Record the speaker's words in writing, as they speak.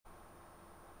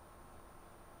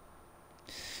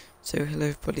So hello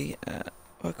everybody,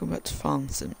 welcome back to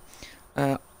Farmin.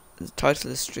 The title of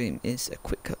the stream is a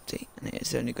quick update, and it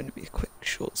is only going to be a quick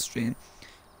short stream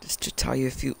just to tell you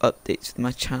a few updates with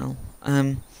my channel.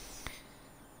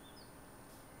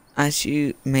 As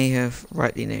you may have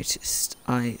rightly noticed,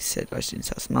 I said I was in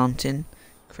South Mountain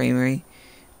Creamery.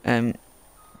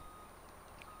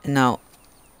 Now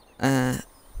I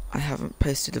haven't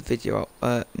posted a video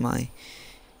out, my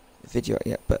video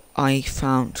yet, but I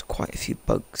found quite a few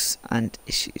bugs and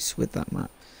issues with that map.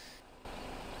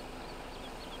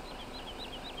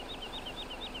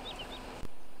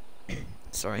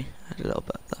 Sorry, I had a little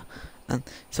bit there.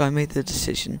 So I made the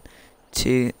decision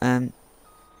to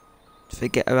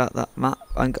forget about that map.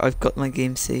 I've got my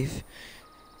game save.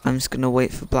 I'm just gonna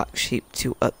wait for Black Sheep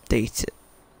to update it,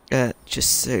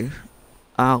 just so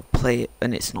I'll play it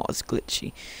and it's not as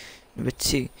glitchy. Number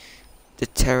 2, the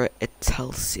Terra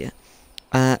Etelsia.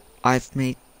 I've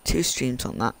made 2 streams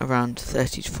on that, around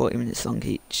 30 to 40 minutes long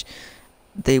each.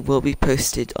 They will be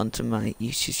posted onto my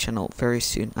YouTube channel very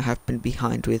soon. I have been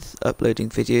behind with uploading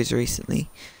videos recently.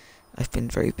 I've been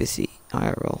very busy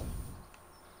IRL.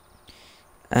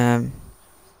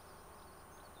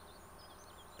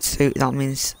 So that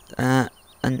means,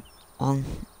 and on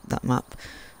that map,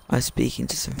 I was speaking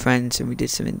to some friends and we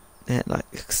did some like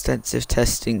extensive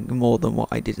testing, more than what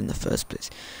I did in the first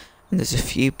place. And there's a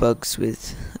few bugs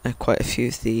with quite a few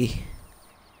of the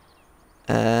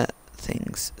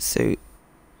things. So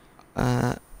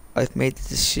I've made the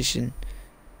decision.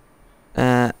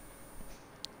 I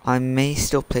may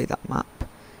still play that map,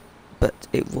 but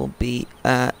it will be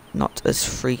not as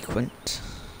frequent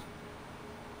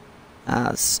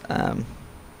as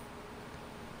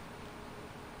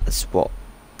what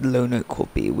Lone Oak will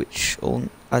be, which,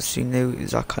 as you know,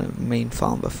 is our kind of main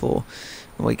farm before,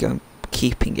 and we're going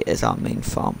keeping it as our main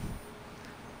farm.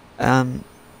 So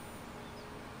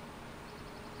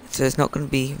there's not going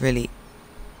to be really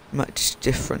much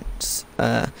difference.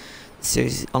 The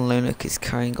series on Lone Oak is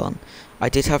carrying on. I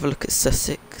did have a look at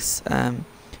Sussex. I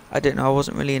don't know, I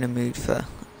wasn't really in a mood for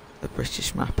the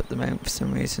British map at the moment for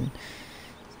some reason,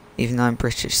 even though I'm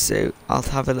British, so I'll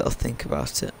have a little think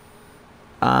about it.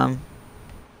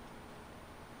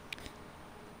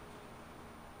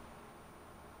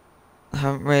 I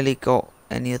haven't really got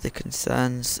any other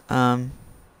concerns. Train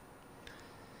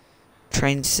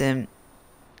Sim,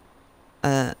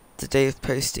 the day of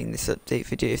posting this update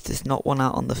video, if there's not one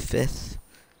out on the 5th,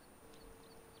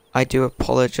 I do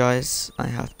apologise. I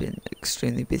have been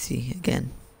extremely busy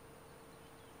again.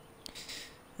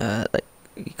 Like,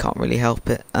 you can't really help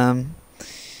it.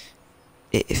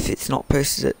 If it's not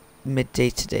posted at midday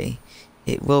today,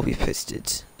 it will be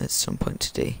posted at some point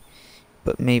today,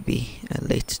 but maybe a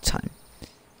later time.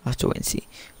 I'll have to wait and see.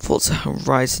 Forza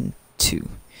Horizon 2,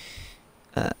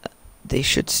 they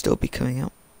should still be coming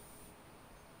out.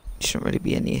 Shouldn't really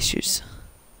be any issues.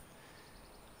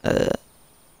 But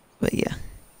yeah,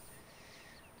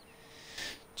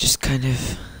 just kind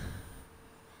of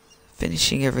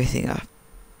finishing everything up.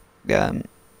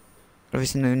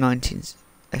 Obviously, no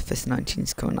FS19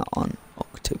 is coming out on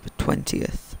October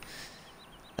 20th,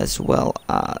 as well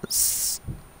as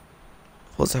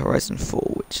Forza Horizon 4,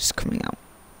 which is coming out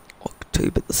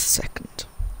October the 2nd.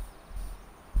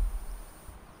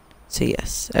 So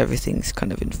yes, everything's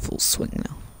kind of in full swing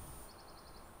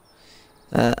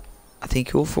now. I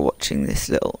thank you all for watching this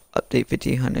little update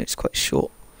video. I know it's quite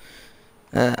short.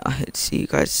 I hope to see you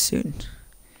guys soon.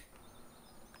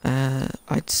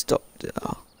 I'd stopped.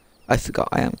 Oh, I forgot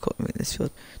I am cultivating this field.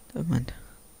 Never mind.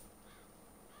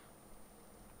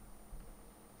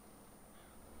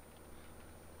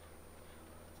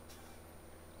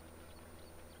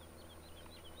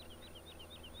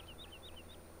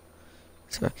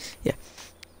 So yeah,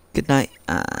 good night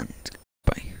and